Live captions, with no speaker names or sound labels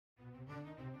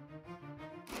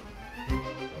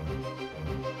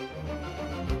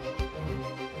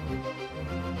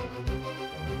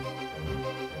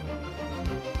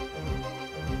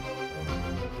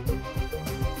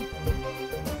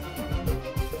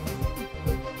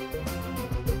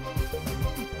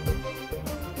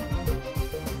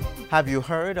Have you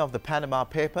heard of the Panama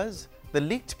Papers? The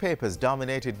leaked papers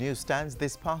dominated newsstands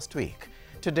this past week.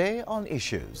 Today on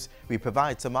Issues, we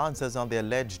provide some answers on the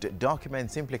alleged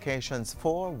documents' implications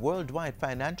for worldwide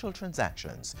financial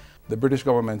transactions. The British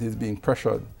government is being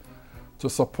pressured to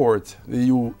support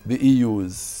the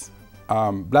EU's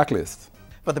blacklist.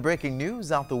 But the breaking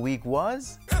news of the week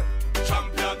was...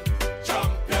 Champion,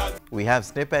 champion. We have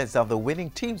snippets of the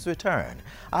winning team's return.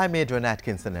 I'm Adrian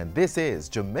Atkinson and this is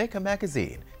Jamaica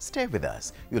Magazine. Stay with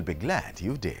us. You'll be glad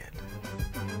you did.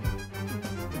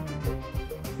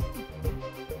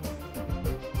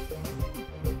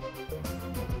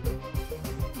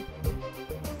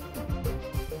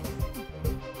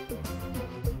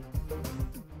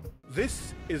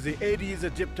 This is the Aedes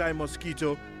aegypti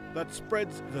mosquito that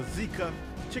spreads the Zika,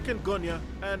 chikungunya,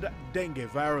 and dengue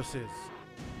viruses.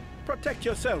 Protect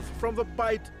yourself from the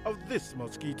bite of this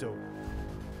mosquito.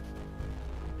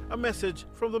 A message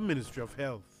from the Ministry of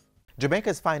Health.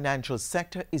 Jamaica's financial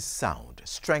sector is sound,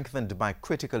 strengthened by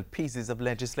critical pieces of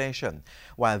legislation.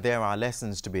 While there are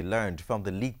lessons to be learned from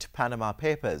the leaked Panama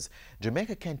Papers,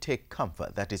 Jamaica can take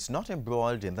comfort that it's not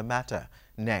embroiled in the matter.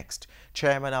 Next,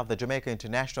 Chairman of the Jamaica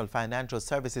International Financial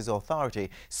Services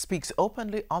Authority speaks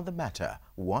openly on the matter.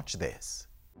 Watch this.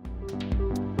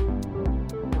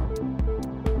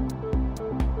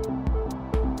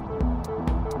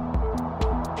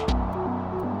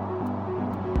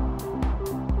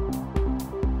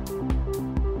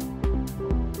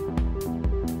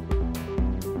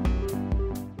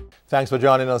 Thanks for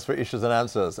joining us for Issues and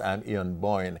Answers. I'm Ian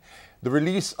Boyne. The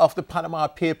release of the Panama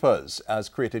Papers has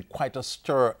created quite a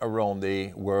stir around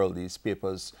the world. These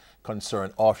papers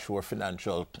concern offshore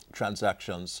financial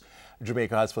transactions.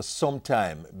 Jamaica has for some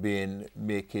time been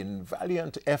making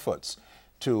valiant efforts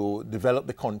to develop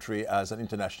the country as an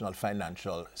international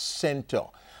financial center.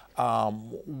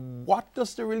 What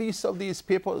does the release of these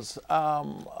papers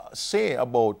say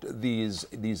about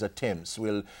these attempts?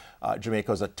 Will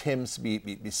Jamaica's attempts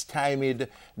be stymied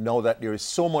now that there is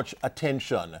so much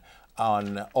attention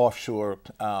on offshore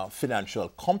financial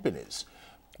companies?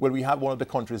 Well, we have one of the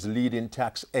country's leading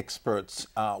tax experts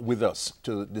with us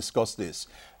to discuss this.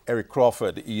 Eric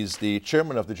Crawford is the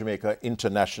chairman of the Jamaica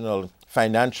International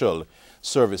Financial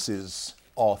Services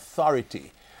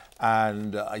Authority.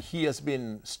 And he has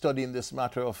been studying this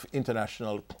matter of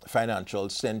international financial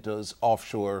centers,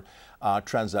 offshore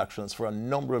transactions for a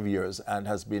number of years and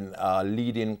has been a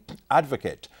leading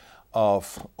advocate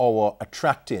of our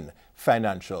attracting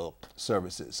financial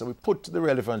services. So we put the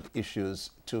relevant issues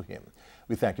to him.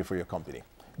 We thank you for your company.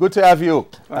 Good to have you,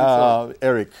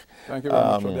 Eric. Thank you very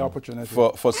much for the opportunity.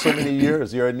 For so many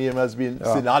years, your name has been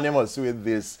synonymous with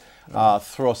this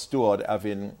thrust toward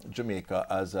having Jamaica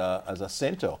as a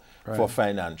center for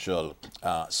financial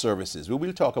services. We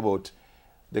will talk about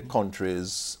the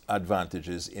country's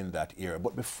advantages in that area.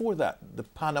 But before that, the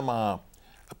Panama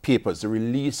Papers, the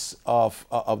release of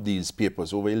these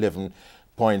papers, over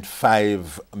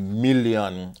 11.5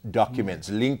 million documents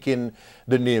linking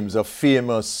the names of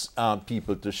famous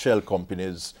people to shell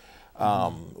companies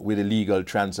with illegal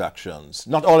transactions.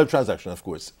 Not all the transactions, of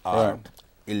course, are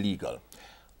illegal.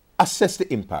 Assess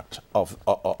the impact of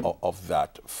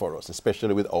that for us,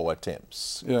 especially with our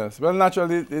attempts. Yes, well,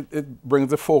 naturally, it brings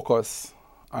the focus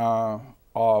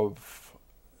of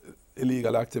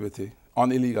illegal activity,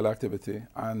 on illegal activity,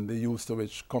 and the use to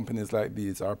which companies like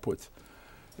these are put.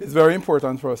 It's very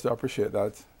important for us to appreciate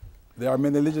that there are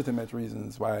many legitimate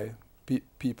reasons why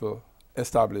people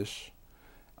establish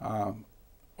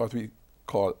what we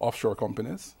call offshore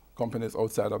companies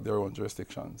outside of their own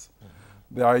jurisdictions. Mm-hmm.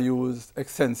 They are used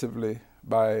extensively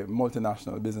by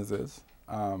multinational businesses,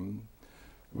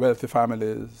 wealthy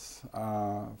families,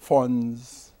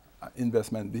 funds,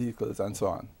 investment vehicles, and so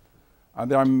on. And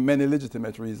there are many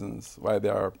legitimate reasons why they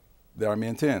are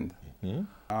maintained.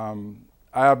 Mm-hmm.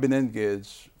 I have been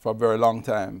engaged for a very long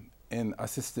time in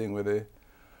assisting with the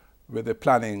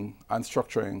planning and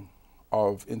structuring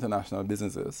of international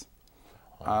businesses.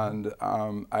 And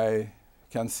I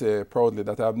can say proudly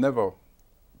that I have never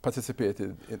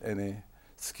participated in any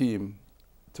scheme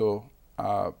to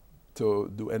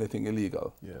do anything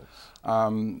illegal. Yes.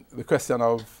 The question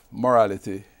of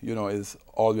morality, is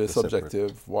always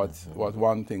subjective. What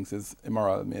one thinks is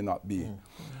immoral may not be.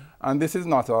 Mm-hmm. And this is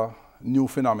not a new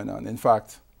phenomenon. In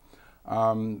fact,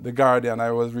 The Guardian,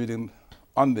 I was reading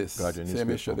on this same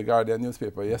issue, the Guardian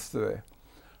newspaper yesterday,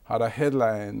 had a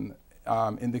headline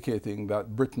indicating that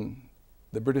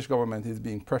the British government is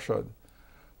being pressured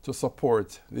to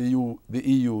support the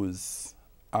EU's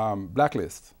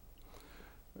blacklist.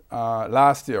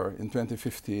 Last year, in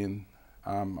 2015,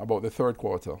 about the third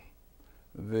quarter,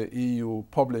 the EU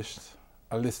published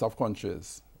a list of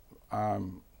countries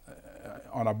on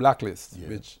a blacklist,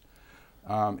 which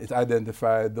it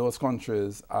identified those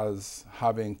countries as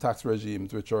having tax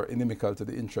regimes which are inimical to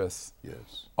the interests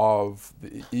of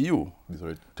the EU. These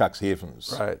are tax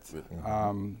havens. Right.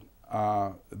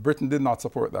 Britain did not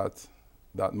support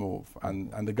that move,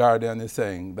 and the Guardian is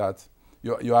saying that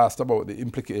you asked about the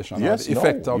implication or the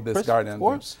effect of this Guardian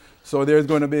thing. So there's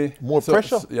going to be more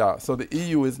pressure. So the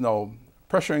EU is now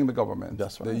pressuring the government,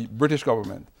 the British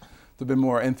government, to be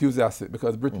more enthusiastic,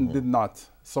 because Britain did not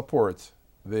support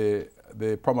the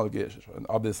promulgation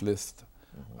of this list,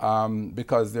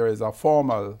 because there is a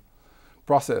formal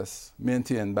process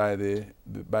maintained by the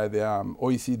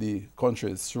OECD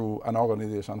countries through an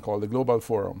organization called the Global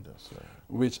Forum,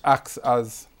 which acts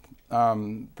as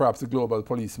perhaps a global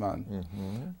policeman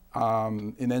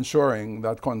in ensuring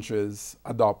that countries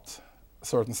adopt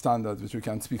certain standards, which we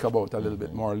can speak about a little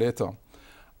bit more later.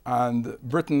 And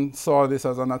Britain saw this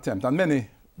as an attempt, and many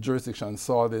jurisdictions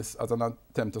saw this as an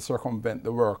attempt to circumvent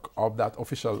the work of that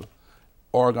official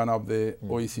organ of the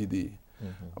OECD.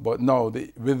 But now,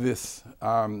 with this,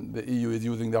 the EU is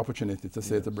using the opportunity to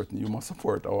say to Britain, you must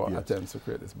support our attempts to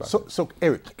create this backlog. So,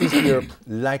 Eric, is there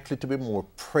likely to be more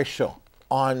pressure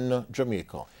on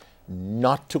Jamaica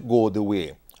not to go the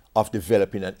way of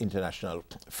developing an international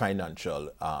financial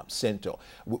center?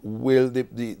 Will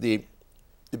the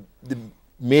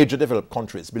major developed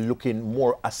countries be looking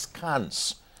more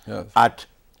askance at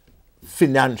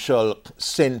financial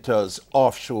centers,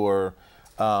 offshore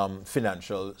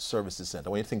financial services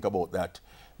center? When you think about that,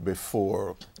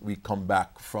 before we come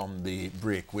back from the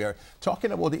break, we are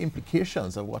talking about the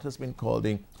implications of what has been called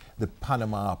the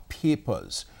Panama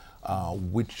Papers,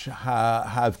 which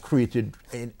have created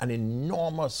an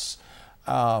enormous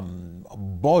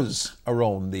buzz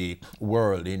around the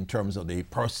world in terms of the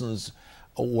persons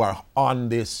who are on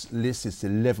this list. It's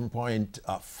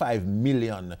 11.5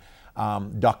 million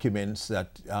documents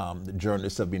that the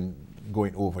journalists have been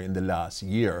going over in the last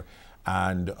year,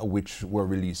 and which were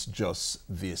released just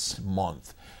this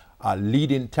month.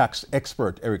 Leading tax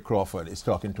expert Eric Crawford is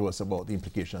talking to us about the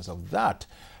implications of that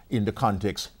in the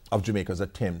context of Jamaica's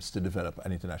attempts to develop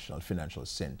an international financial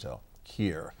center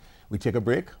here. We take a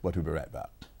break, but we'll be right back.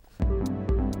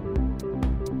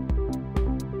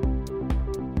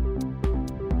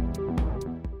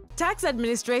 Tax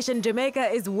Administration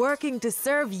Jamaica is working to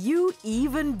serve you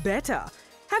even better.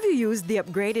 Have you used the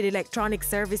upgraded electronic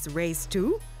service Raise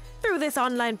 2? Through this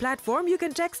online platform, you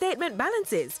can check statement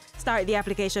balances, start the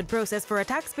application process for a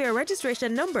taxpayer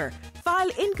registration number, file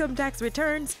income tax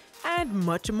returns, and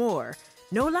much more.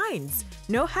 No lines,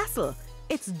 no hassle.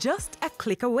 It's just a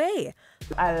click away.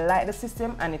 I like the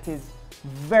system, and it is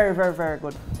very, very, very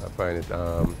good. I find it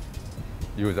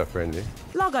user-friendly.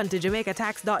 Log on to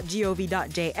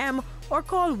jamaicatax.gov.jm or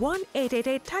call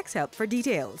 1-888-TAX-HELP for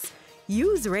details.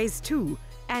 Use Raise 2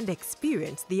 and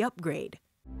experience the upgrade.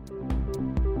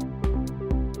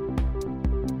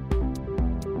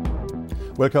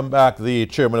 Welcome back. The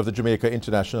chairman of the Jamaica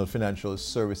International Financial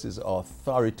Services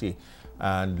Authority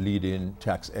and leading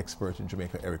tax expert in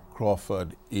Jamaica, Eric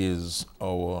Crawford, is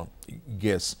our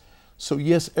guest. So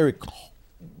yes, Eric,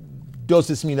 does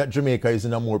this mean that Jamaica is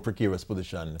in a more precarious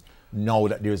position now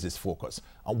that there's this focus?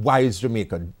 Why is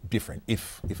Jamaica different,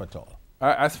 if at all?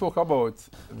 I spoke about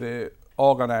the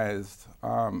organized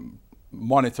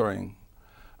monitoring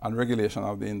and regulation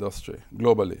of the industry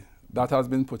globally. That has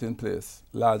been put in place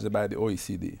largely by the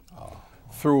OECD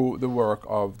through the work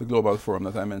of the Global Forum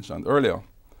that I mentioned earlier.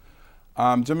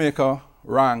 Jamaica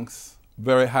ranks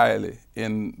very highly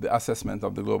in the assessment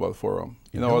of the Global Forum.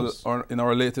 In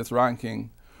our latest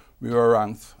ranking, we were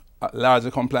ranked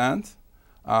largely compliant.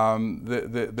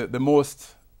 The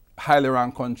most highly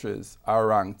ranked countries are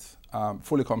ranked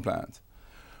fully compliant.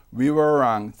 We were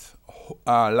ranked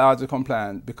largely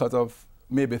compliant because of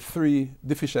maybe 3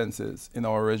 deficiencies in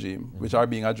our regime, which are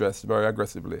being addressed very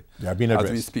aggressively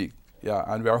as we speak. Yeah,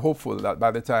 and we are hopeful that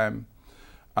by the time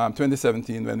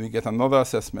 2017, when we get another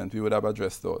assessment, we would have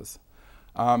addressed those.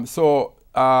 There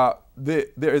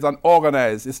is an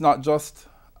organized, it's not just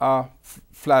a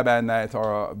fly-by-night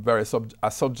or a very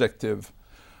subjective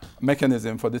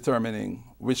mechanism for determining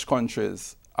which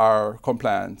countries are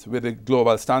compliant with the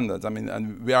global standards. I mean,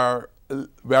 and we are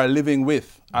living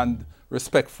with and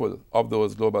respectful of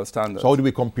those global standards. So how do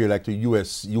we compare like to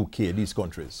US, UK, these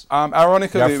countries?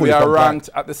 Ironically, we are ranked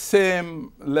at the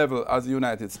same level as the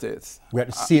United States. We're at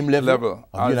the same level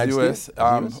as the United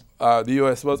States? The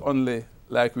US was only,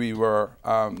 like we were,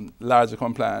 largely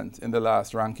compliant in the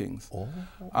last rankings.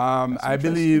 I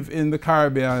believe in the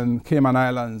Caribbean, Cayman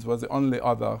Islands was the only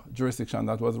other jurisdiction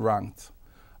that was ranked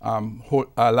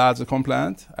largely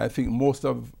compliant. I think most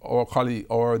of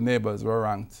our neighbors were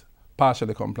ranked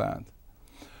partially compliant.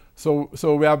 So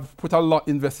we have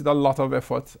invested a lot of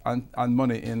effort and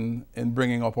money in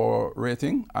bringing up our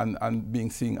rating and being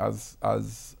seen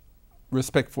as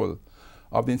respectful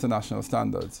of the international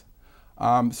standards.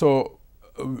 So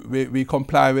we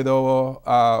comply with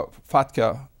our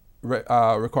FATCA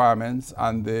requirements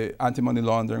and the anti-money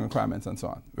laundering requirements and so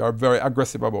on. We are very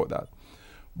aggressive about that.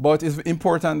 But it's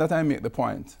important that I make the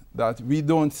point that we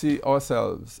don't see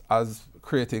ourselves as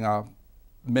creating a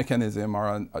mechanism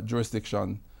or a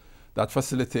jurisdiction that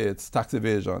facilitates tax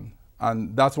evasion.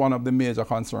 And that's one of the major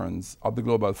concerns of the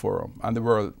Global Forum and the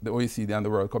world, the OECD and the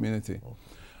world community. Okay.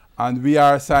 And we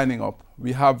are signing up.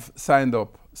 We have signed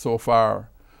up so far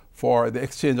for the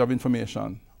exchange of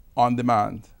information on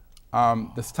demand.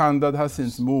 The standard has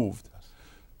since moved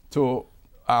to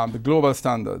the global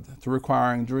standard to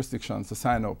requiring jurisdictions to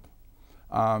sign up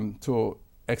to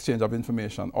exchange of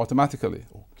information automatically.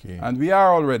 Okay. And we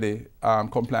are already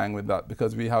complying with that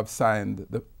because we have signed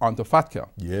onto FATCA.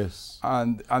 Yes.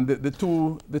 And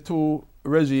the two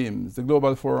regimes, the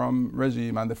Global Forum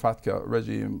regime and the FATCA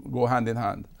regime, go hand in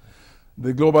hand.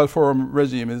 The Global Forum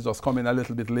regime is just coming a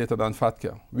little bit later than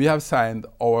FATCA. We have signed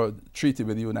our treaty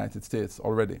with the United States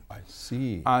already. I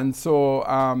see. And so...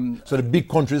 so the big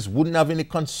countries wouldn't have any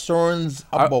concerns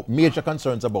about, major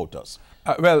concerns about us?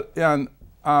 Well, and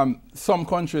some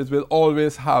countries will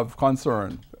always have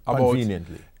concern about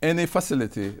any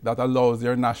facility that allows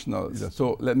their nationals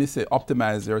to, let me say,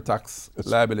 optimize their tax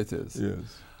liabilities.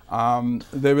 Yes.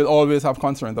 They will always have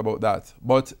concerns about that.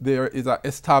 But there is an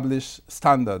established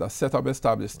standard, a set of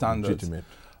established standards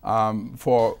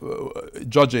for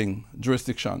judging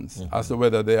jurisdictions as to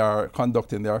whether they are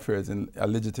conducting their affairs in a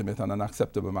legitimate and an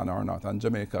acceptable manner or not. And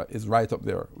Jamaica is right up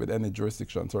there with any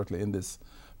jurisdiction, certainly in this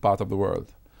part of the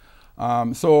world.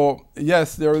 So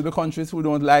yes, there will be countries who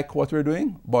don't like what we're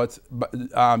doing, but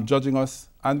judging us,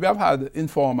 and we have had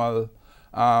informal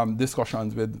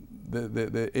discussions with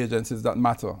the agencies that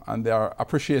matter, and they are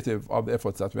appreciative of the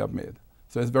efforts that we have made.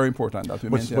 So it's very important that we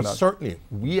maintain that. But certainly,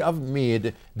 we have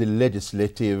made the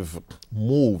legislative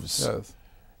moves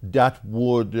that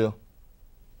would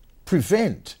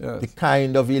prevent the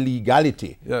kind of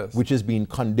illegality which is being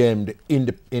condemned in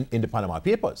the Panama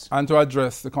Papers. And to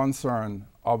address the concern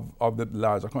of the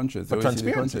larger countries, the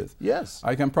OECD countries. Yes.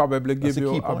 I can probably give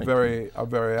you a very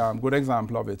good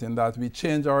example of it in that we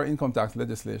changed our income tax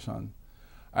legislation.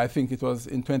 I think it was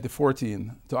in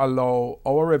 2014 to allow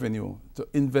our revenue to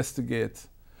investigate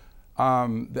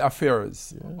the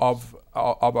affairs of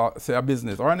say, a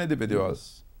business or an individual,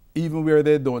 even where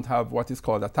they don't have what is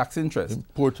called a tax interest.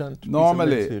 Important.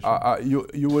 Normally,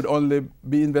 you would only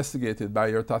be investigated by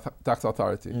your tax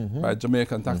authority, by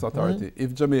Jamaican tax authority,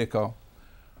 if Jamaica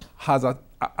has a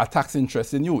tax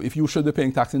interest in you, if you should be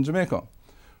paying tax in Jamaica.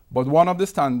 But one of the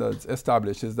standards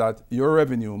established is that your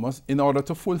revenue must, in order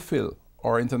to fulfill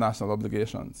our international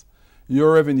obligations,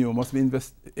 your revenue must be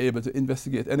able to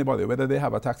investigate anybody, whether they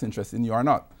have a tax interest in you or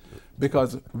not.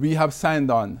 Because we have signed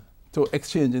on to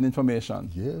exchanging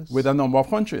information with a number of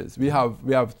countries. We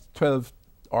have 12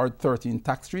 or 13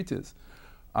 tax treaties.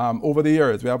 Over the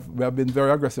years, we have been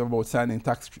very aggressive about signing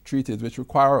tax treaties which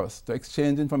require us to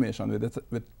exchange information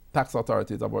with tax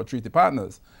authorities of our treaty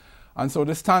partners. And so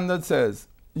the standard says,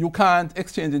 you can't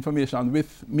exchange information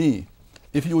with me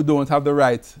if you don't have the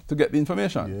right to get the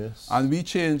information. Yes. And we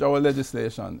changed our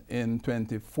legislation in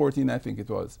 2014, I think it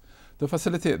was, to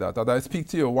facilitate that. As I speak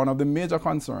to you, one of the major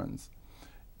concerns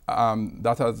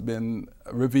that has been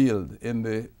revealed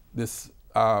in this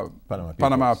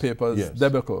Panama Papers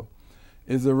debacle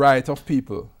is the right of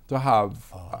people to have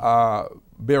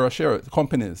bearer shares,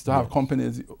 companies, to have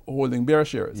companies holding bearer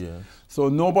shares. Yes. So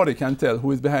nobody can tell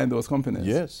who is behind those companies.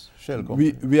 Yes, shell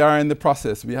companies. We are in the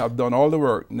process. We have done all the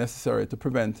work necessary to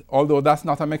prevent, although that's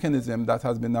not a mechanism that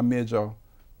has been a major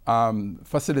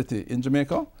facility in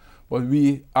Jamaica, but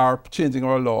we are changing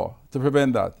our law to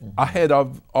prevent that ahead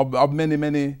of many,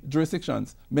 many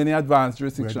jurisdictions, many advanced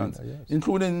jurisdictions,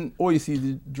 including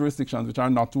OECD jurisdictions, which are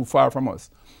not too far from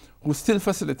us, who still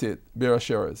facilitate bearer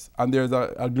shares. And there's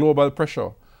a global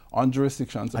pressure on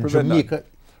jurisdictions to prevent Jamaica that.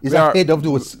 Is ahead of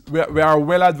those. We are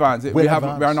well advanced. We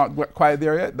are not quite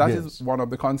there yet. That is one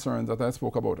of the concerns that I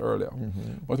spoke about earlier.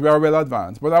 But we are well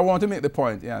advanced. But I want to make the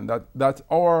point, Ian, that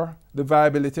the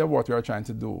viability of what we are trying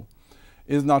to do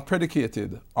is not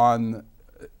predicated on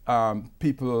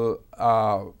people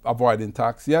avoiding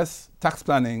tax. Yes, tax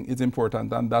planning is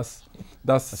important, and that's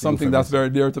something that's very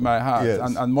dear to my heart. Yes.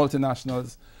 And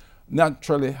multinationals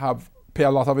naturally pay a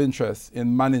lot of interest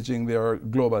in managing their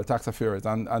global tax affairs,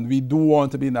 and we do want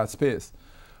to be in that space.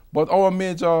 But our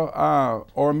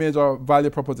major value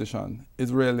proposition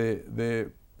is really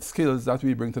the skills that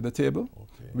we bring to the table.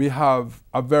 Okay. We have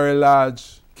a very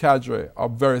large cadre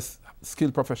of very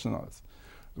skilled professionals.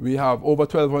 We have over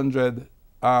 1,200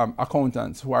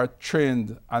 accountants who are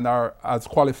trained and are as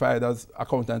qualified as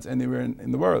accountants anywhere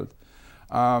in the world.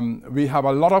 We have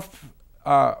a lot of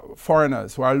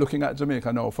foreigners who are looking at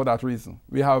Jamaica now for that reason.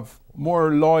 We have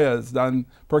more lawyers than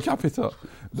per capita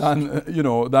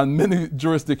than many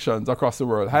jurisdictions across the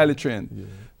world, highly trained. Yeah.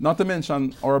 Not to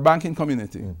mention our banking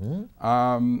community.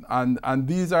 And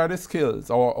these are the skills.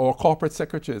 Our corporate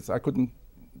secretaries, I couldn't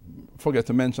forget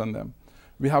to mention them.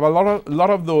 We have a lot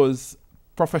of those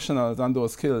professionals and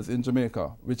those skills in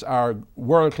Jamaica, which are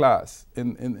world class.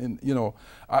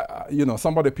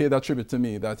 Somebody paid a tribute to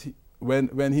me that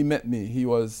when he met me, he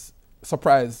was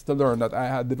surprised to learn that I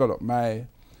had developed I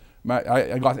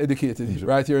got educated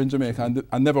right here in Jamaica and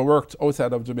I never worked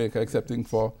outside of Jamaica excepting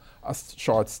for a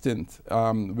short stint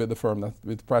with the firm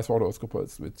with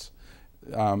PricewaterhouseCoopers, which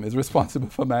is responsible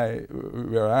for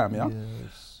where I am. Yeah.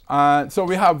 Yes. So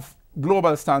we have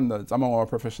global standards among our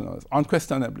professionals,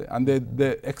 unquestionably, and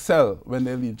they excel when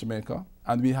they leave Jamaica.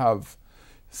 And we have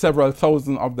several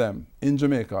thousand of them in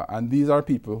Jamaica, and these are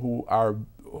people who are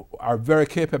very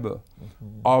capable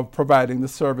of providing the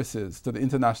services to the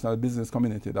international business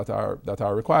community that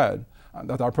are required and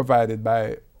that are provided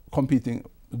by competing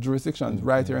jurisdictions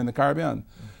right here in the Caribbean.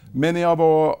 Many of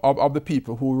the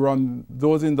people who run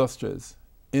those industries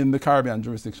in the Caribbean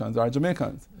jurisdictions are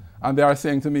Jamaicans. And they are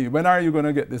saying to me, when are you going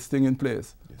to get this thing in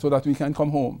place so that we can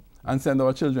come home and send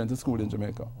our children to school in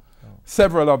Jamaica?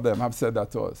 Several of them have said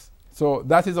that to us. So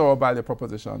that is our value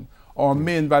proposition, our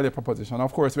main value proposition.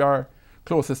 Of course, we are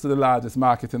closest to the largest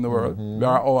market in the world. We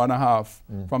are an hour and a half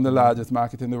from the largest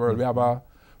market in the world. We have a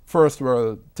first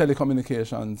world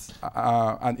telecommunications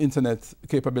and internet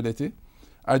capability.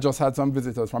 I just had some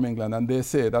visitors from England and they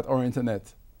say that our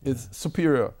internet is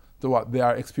superior to what they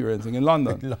are experiencing in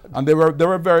London. And they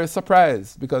were very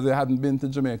surprised because they hadn't been to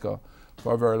Jamaica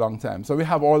for a very long time. So we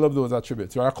have all of those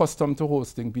attributes. We are accustomed to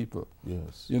hosting people.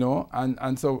 Yes.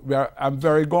 And so I'm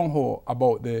very gung-ho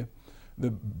about the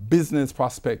business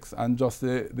prospects and just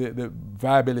the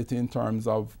viability in terms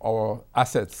of our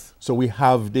assets. So we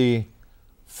have the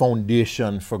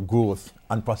foundation for growth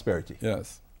and prosperity.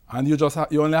 Yes. And you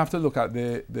only have to look at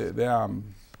the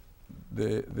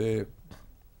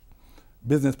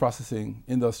business processing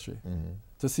industry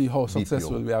to see how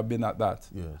successful we have been at that.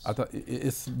 Yes.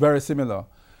 It's very similar.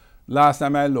 Last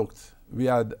time I looked, we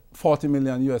had $40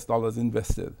 million US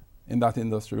invested in that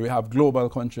industry. We have global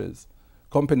companies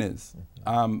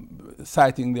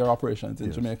citing their operations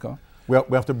in Jamaica. We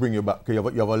have to bring you back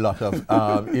because you have a lot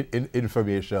of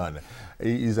information.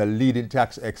 He is a leading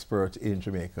tax expert in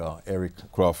Jamaica, Eric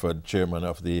Crawford, chairman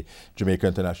of the Jamaica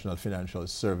International Financial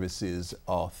Services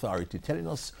Authority, telling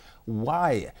us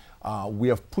why we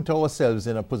have put ourselves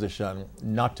in a position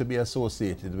not to be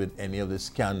associated with any of the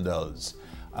scandals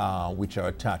which are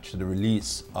attached to the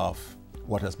release of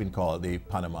what has been called the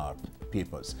Panama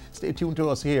Papers. Stay tuned to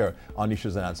us here on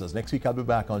Issues and Answers. Next week I'll be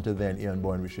back. Until then, Ian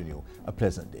Boyne wishing you a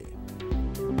pleasant day.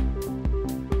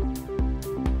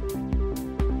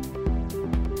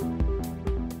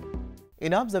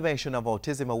 In observation of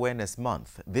Autism Awareness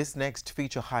Month, this next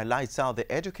feature highlights how the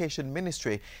Education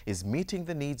Ministry is meeting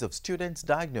the needs of students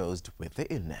diagnosed with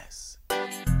the illness.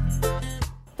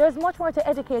 There's much more to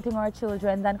educating our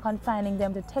children than confining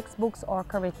them to textbooks or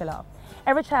curricula.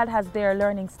 Every child has their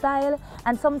learning style,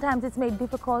 and sometimes it's made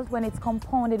difficult when it's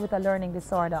compounded with a learning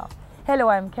disorder. Hello,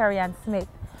 I'm Carrie-Ann Smith.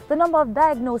 The number of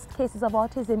diagnosed cases of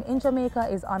autism in Jamaica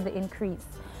is on the increase,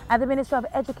 and the Ministry of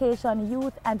Education,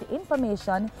 Youth and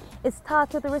Information is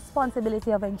tasked with the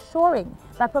responsibility of ensuring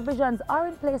that provisions are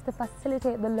in place to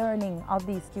facilitate the learning of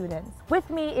these students. With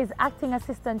me is Acting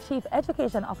Assistant Chief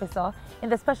Education Officer in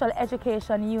the Special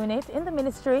Education Unit in the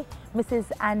Ministry,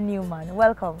 Mrs. Ann Newman.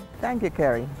 Welcome. Thank you,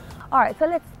 Carrie. All right, so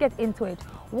let's get into it.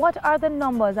 What are the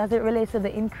numbers as it relates to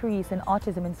the increase in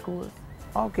autism in schools?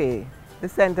 Okay, the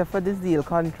Center for Disease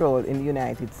Control in the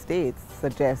United States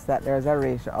suggests that there's a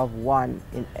ratio of 1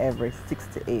 in every 6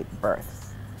 to 8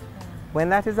 births. When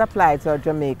that is applied to our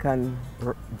Jamaican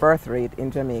birth rate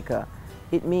in Jamaica,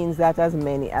 it means that as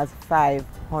many as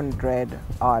 500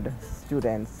 odd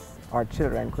students or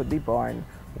children could be born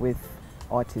with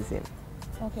autism.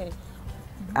 Okay.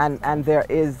 And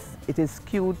it is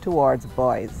skewed towards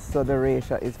boys, so the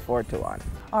ratio is 4 to 1.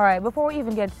 All right, before we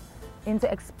even get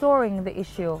into exploring the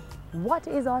issue, what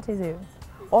is autism?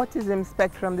 Autism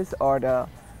spectrum disorder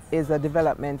is a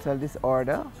developmental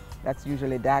disorder that's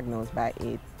usually diagnosed by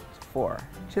age 4.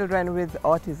 Children with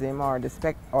autism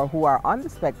or who are on the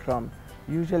spectrum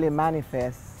usually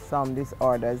manifest some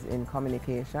disorders in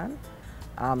communication,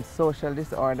 social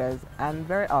disorders, and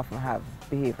very often have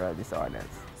behavioral disorders.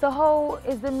 So how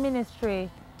is the ministry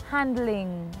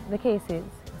handling the cases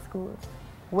in schools?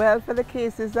 Well, for the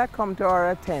cases that come to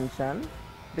our attention,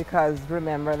 because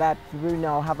remember that we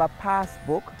now have a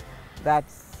passbook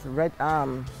that's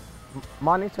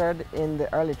monitored in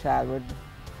the Early Childhood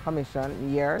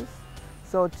Commission years.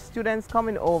 So students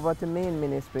coming over to main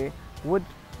ministry would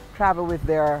travel with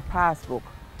their passbook,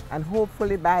 and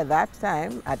hopefully by that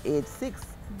time, at age 6,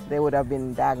 they would have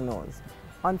been diagnosed.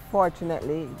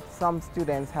 Unfortunately, some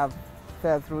students have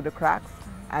fell through the cracks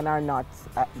and are not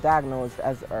diagnosed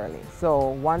as early. So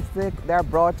once they're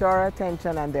brought to our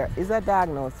attention and there is a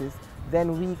diagnosis,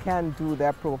 then we can do the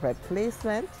appropriate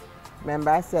placement.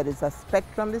 Remember I said it's a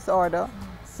spectrum disorder,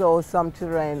 so some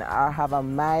children have a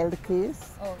mild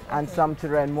case and some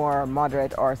children more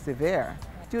moderate or severe.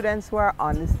 Students who are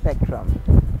on the spectrum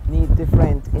need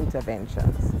different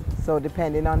interventions. So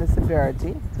depending on the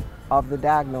severity of the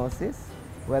diagnosis,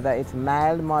 whether it's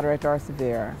mild, moderate or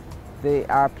severe, they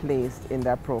are placed in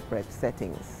the appropriate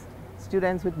settings.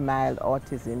 Students with mild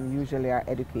autism usually are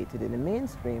educated in the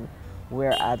mainstream,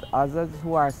 whereas others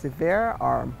who are severe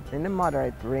or in the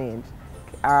moderate range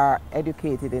are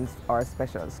educated in our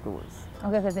special schools.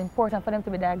 Okay, so it's important for them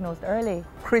to be diagnosed early.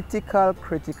 Critical,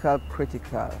 critical,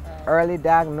 critical. Early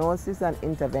diagnosis and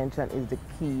intervention is the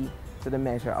key to the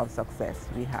measure of success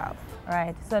we have.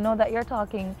 Right, so now that you're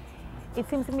talking, it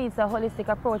seems to me it's a holistic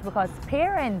approach, because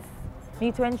parents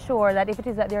need to ensure that if it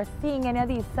is that they're seeing any of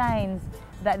these signs,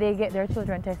 that they get their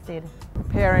children tested.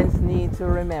 Parents need to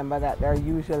remember that they're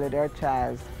usually their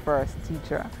child's first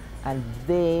teacher, and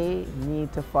they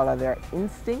need to follow their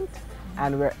instinct,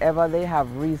 and wherever they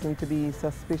have reason to be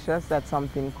suspicious that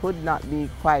something could not be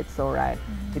quite so right,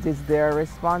 it is their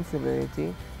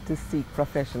responsibility to seek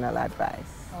professional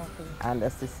advice and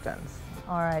assistance.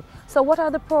 All right. So what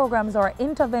are the programs or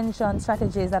intervention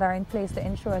strategies that are in place to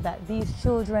ensure that these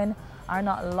children are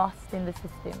not lost in the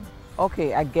system?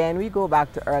 Okay, again, we go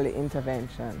back to early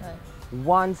intervention. Right.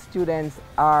 Once students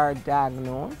are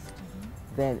diagnosed,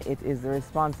 then it is the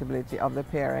responsibility of the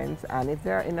parents, and if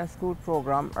they're in a school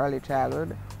program, early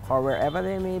childhood, or wherever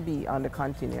they may be on the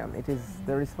continuum, it is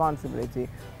the responsibility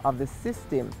of the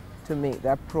system to make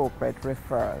the appropriate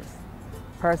referrals.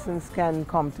 Persons can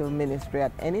come to ministry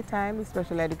at any time, the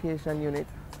special education unit,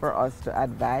 for us to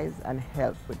advise and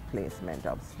help with placement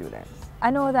of students. I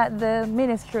know that the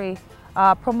ministry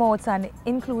promotes an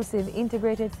inclusive,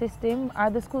 integrated system. Are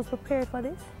the schools prepared for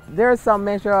this? There is some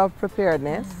measure of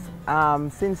preparedness.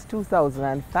 Since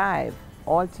 2005,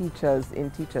 all teachers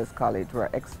in Teachers College were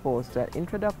exposed to an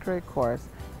introductory course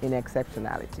in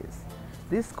exceptionalities.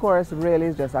 This course really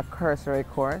is just a cursory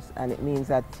course, and it means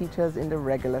that teachers in the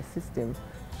regular system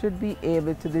should be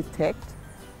able to detect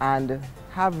and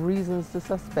have reasons to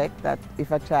suspect that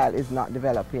if a child is not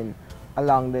developing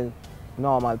along the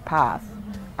normal path,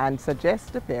 and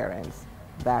suggest to parents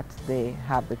that they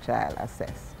have the child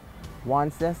assessed.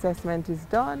 Once the assessment is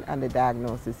done and the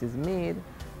diagnosis is made,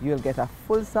 you'll get a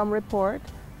fulsome report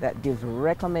that gives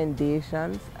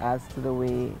recommendations as to the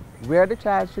way where the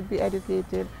child should be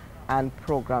educated and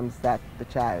programs that the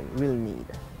child will need,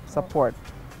 support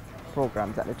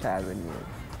programs that the child will need.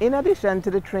 In addition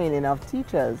to the training of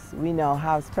teachers, we now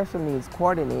have special needs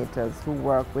coordinators who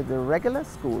work with the regular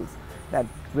schools that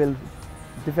will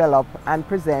develop and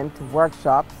present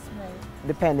workshops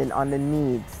depending on the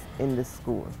needs in the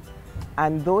school.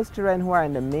 And those children who are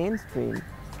in the mainstream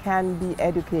can be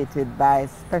educated by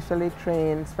specially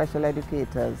trained special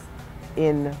educators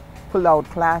in pull-out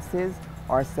classes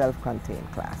or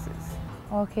self-contained classes.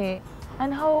 Okay,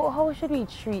 and how should we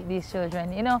treat these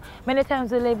children? You know, many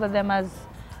times we label them as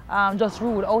just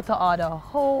rude, out of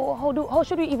order. How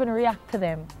should we even react to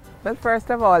them? Well, first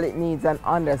of all, it needs an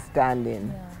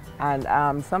understanding.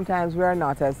 And sometimes we are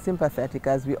not as sympathetic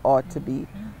as we ought to be.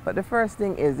 But the first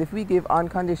thing is, if we give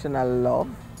unconditional love,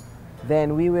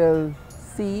 then we will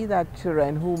see that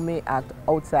children who may act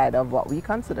outside of what we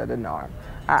consider the norm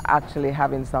are actually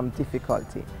having some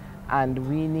difficulty. And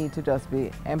we need to just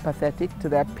be empathetic to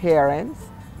their parents,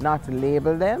 not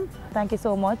label them. Thank you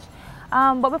so much.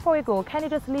 But before we go, can you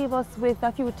just leave us with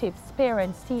a few tips,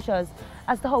 parents, teachers,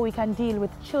 as to how we can deal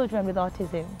with children with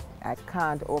autism? I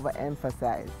can't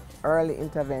overemphasize. Early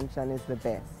intervention is the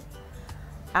best.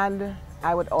 And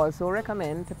I would also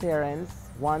recommend to parents,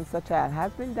 once a child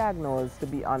has been diagnosed to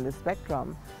be on the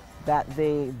spectrum, that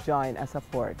they join a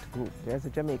support group. There's a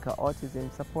Jamaica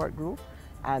Autism Support Group,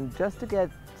 and just to get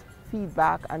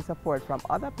feedback and support from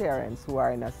other parents who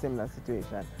are in a similar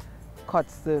situation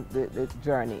cuts the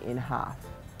journey in half.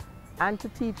 And to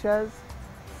teachers,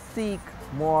 seek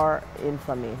more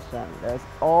information. There's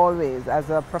always, as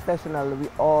a professional, we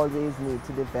always need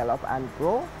to develop and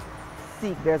grow.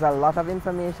 There's a lot of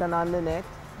information on the net.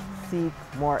 Seek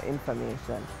more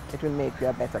information. It will make you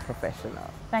a better professional.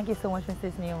 Thank you so much,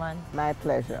 Mrs. Newman. My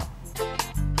pleasure.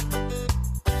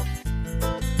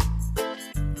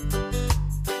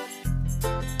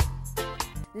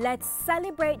 Let's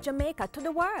celebrate Jamaica to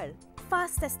the world.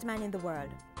 Fastest man in the world.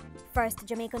 First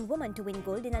Jamaican woman to win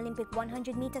gold in Olympic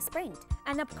 100-meter sprint.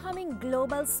 An upcoming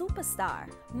global superstar.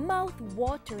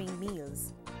 Mouth-watering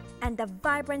meals. And a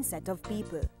vibrant set of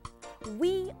people.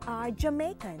 We are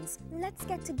Jamaicans. Let's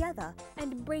get together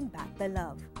and bring back the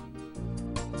love.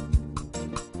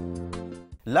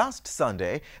 Last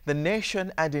Sunday, the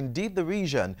nation and indeed the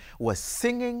region was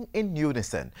singing in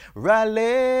unison. Rally,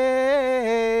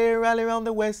 rally round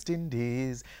the West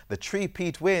Indies. The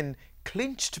three-peat win,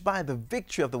 clinched by the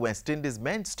victory of the West Indies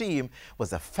men's team,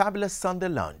 was a fabulous Sunday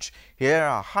lunch. Here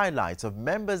are highlights of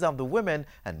members of the women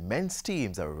and men's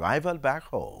team's arrival back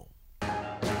home.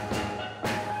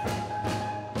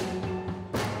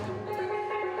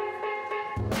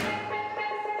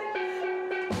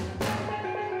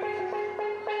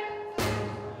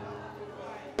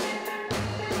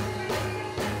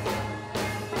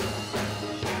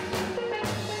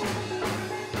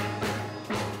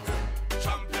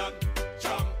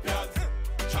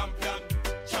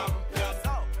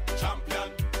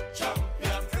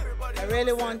 I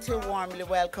really want to warmly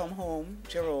welcome home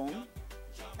Jerome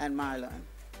and Marlon,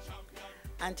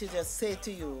 and to just say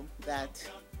to you that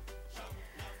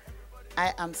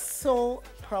I am so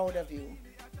proud of you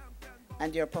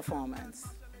and your performance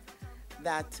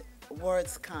that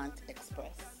words can't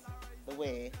express the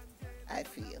way I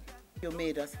feel. You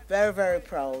made us very, very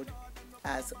proud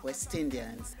as West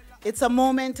Indians. It's a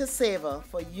moment to savor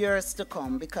for years to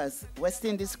come because West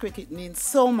Indies cricket means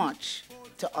so much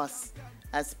to us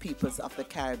as peoples of the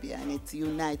Caribbean. It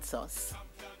unites us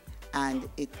and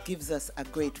it gives us a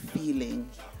great feeling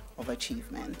of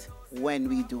achievement when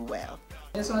we do well.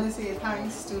 I just want to say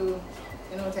thanks to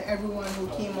to everyone who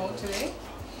came out today.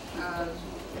 I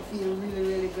feel really,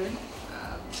 really good.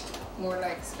 More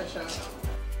like special.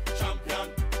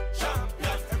 Champion,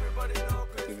 champion, everybody know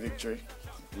cricket. The victory,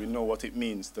 we know what it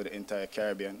means to the entire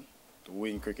Caribbean to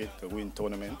win cricket, to win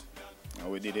tournament, and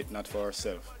we did it not for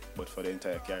ourselves, but for the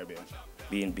entire Caribbean.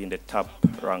 Being the top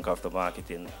rank of the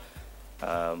marketing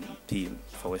team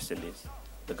for West Indies,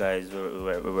 the guys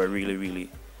were really, really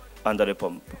under the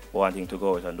pump, wanting to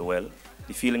go out and do well.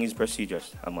 The feeling is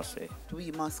prestigious, I must say.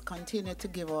 We must continue to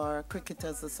give our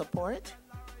cricketers the support.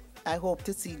 I hope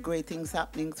to see great things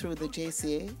happening through the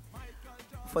JCA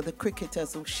for the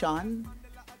cricketers who shone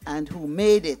and who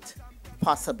made it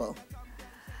possible.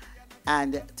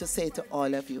 And to say to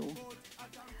all of you,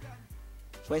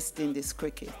 West Indies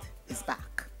cricket is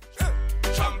back.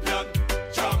 Champion,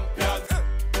 champion,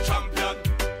 champion,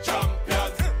 champion,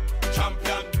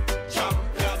 champion,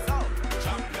 champion,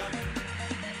 champion.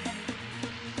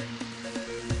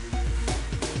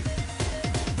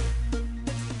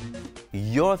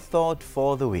 Your thought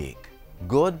for the week.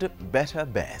 Good, better,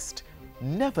 best.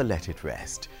 Never let it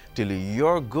rest till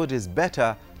your good is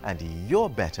better and your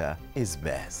better is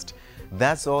best.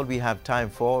 That's all we have time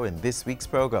for in this week's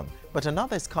program, but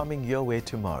another is coming your way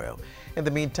tomorrow. In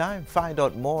the meantime, find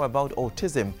out more about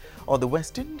autism or the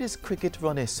West Indies Cricket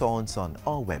Renaissance on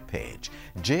our webpage,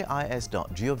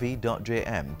 jis.gov.jm.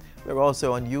 We're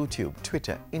also on YouTube,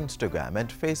 Twitter, Instagram and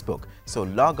Facebook, so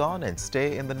log on and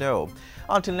stay in the know.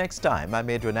 Until next time, I'm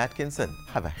Adrian Atkinson.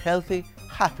 Have a healthy,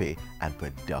 happy and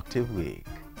productive week.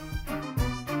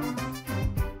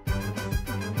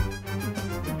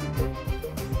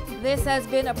 This has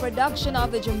been a production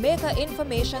of the Jamaica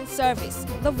Information Service,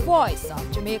 the voice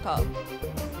of Jamaica.